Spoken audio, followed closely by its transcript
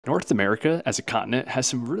North America, as a continent, has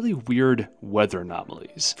some really weird weather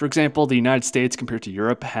anomalies. For example, the United States compared to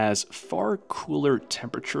Europe has far cooler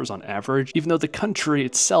temperatures on average, even though the country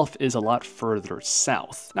itself is a lot further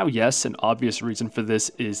south. Now, yes, an obvious reason for this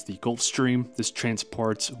is the Gulf Stream. This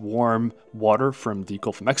transports warm water from the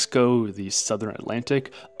Gulf of Mexico, the southern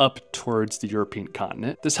Atlantic, up towards the European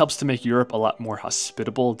continent. This helps to make Europe a lot more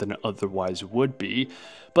hospitable than it otherwise would be.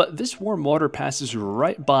 But this warm water passes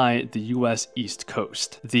right by the US East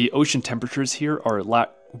Coast. The ocean temperatures here are a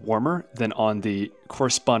lot warmer than on the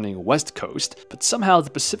corresponding west coast, but somehow the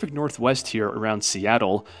Pacific Northwest here around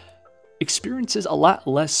Seattle experiences a lot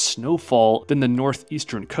less snowfall than the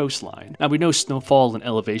northeastern coastline. Now, we know snowfall and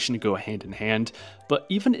elevation go hand in hand, but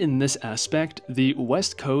even in this aspect, the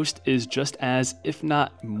west coast is just as, if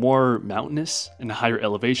not more mountainous and higher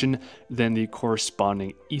elevation than the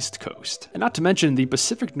corresponding east coast. And not to mention, the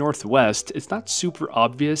Pacific Northwest, it's not super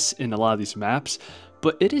obvious in a lot of these maps,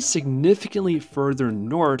 but it is significantly further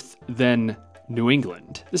north than New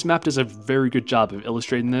England. This map does a very good job of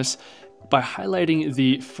illustrating this by highlighting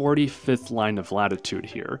the 45th line of latitude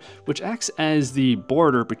here, which acts as the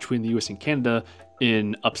border between the US and Canada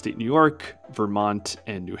in upstate New York, Vermont,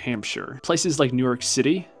 and New Hampshire. Places like New York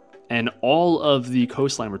City and all of the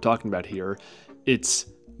coastline we're talking about here, it's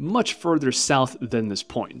much further south than this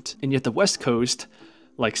point. And yet the West Coast,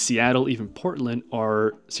 like Seattle, even Portland,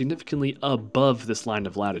 are significantly above this line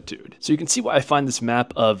of latitude. So you can see why I find this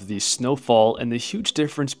map of the snowfall and the huge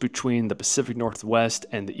difference between the Pacific Northwest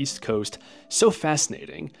and the East Coast so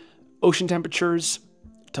fascinating. Ocean temperatures,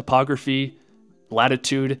 topography,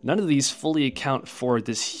 latitude, none of these fully account for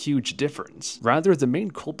this huge difference. Rather, the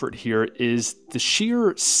main culprit here is the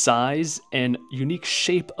sheer size and unique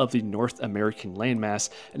shape of the North American landmass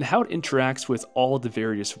and how it interacts with all the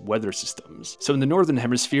various weather systems. So in the Northern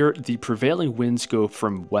Hemisphere, the prevailing winds go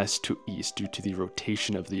from west to east due to the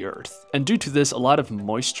rotation of the Earth. And due to this, a lot of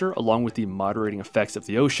moisture, along with the moderating effects of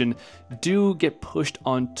the ocean, do get pushed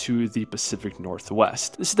onto the Pacific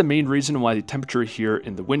Northwest. This is the main reason why the temperature here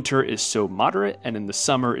in the winter is so moderate and in the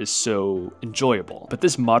summer is so enjoyable. But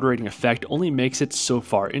this moderating effect only makes it so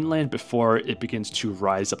far inland before it begins to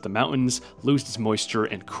rise up the mountains, lose its moisture,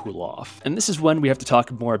 and cool off. And this is when we have to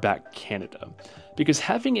talk more about Canada, because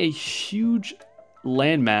having a huge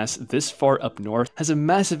landmass this far up north has a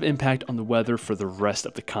massive impact on the weather for the rest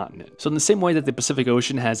of the continent. So in the same way that the Pacific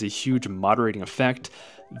Ocean has a huge moderating effect,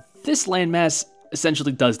 this landmass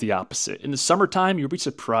essentially does the opposite. In the summertime, you'll be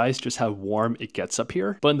surprised just how warm it gets up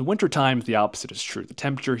here, but in the wintertime, the opposite is true. The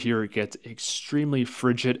temperature here gets extremely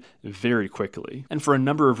frigid very quickly. And for a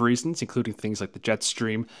number of reasons, including things like the jet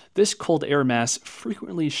stream, this cold air mass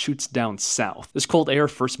frequently shoots down south. This cold air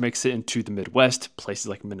first makes it into the Midwest, places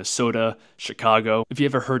like Minnesota, Chicago. If you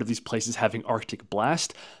ever heard of these places having Arctic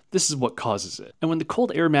blast, this is what causes it. And when the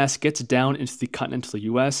cold air mass gets down into the continental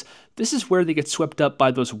US, this is where they get swept up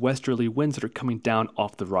by those westerly winds that are coming down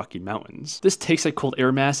off the Rocky Mountains. This takes that cold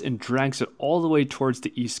air mass and drags it all the way towards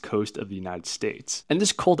the east coast of the United States. And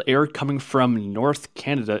this cold air coming from North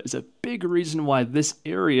Canada is a big reason why this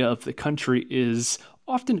area of the country is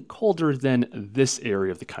often colder than this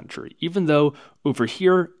area of the country, even though over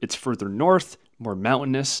here it's further north, more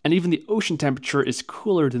mountainous, and even the ocean temperature is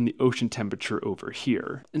cooler than the ocean temperature over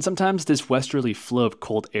here. And sometimes this westerly flow of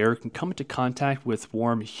cold air can come into contact with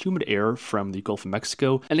warm, humid air from the Gulf of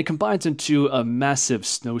Mexico, and it combines into a massive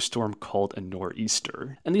snowstorm called a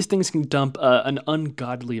nor'easter. And these things can dump an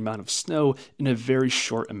ungodly amount of snow in a very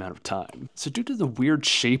short amount of time. So due to the weird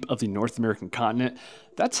shape of the North American continent,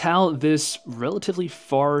 that's how this relatively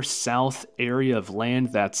far south area of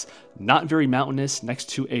land that's not very mountainous next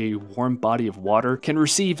to a warm body of water can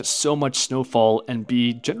receive so much snowfall and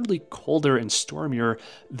be generally colder and stormier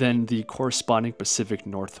than the corresponding Pacific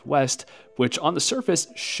Northwest, which on the surface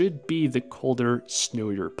should be the colder,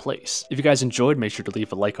 snowier place. If you guys enjoyed, make sure to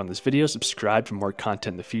leave a like on this video, subscribe for more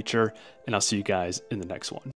content in the future, and I'll see you guys in the next one.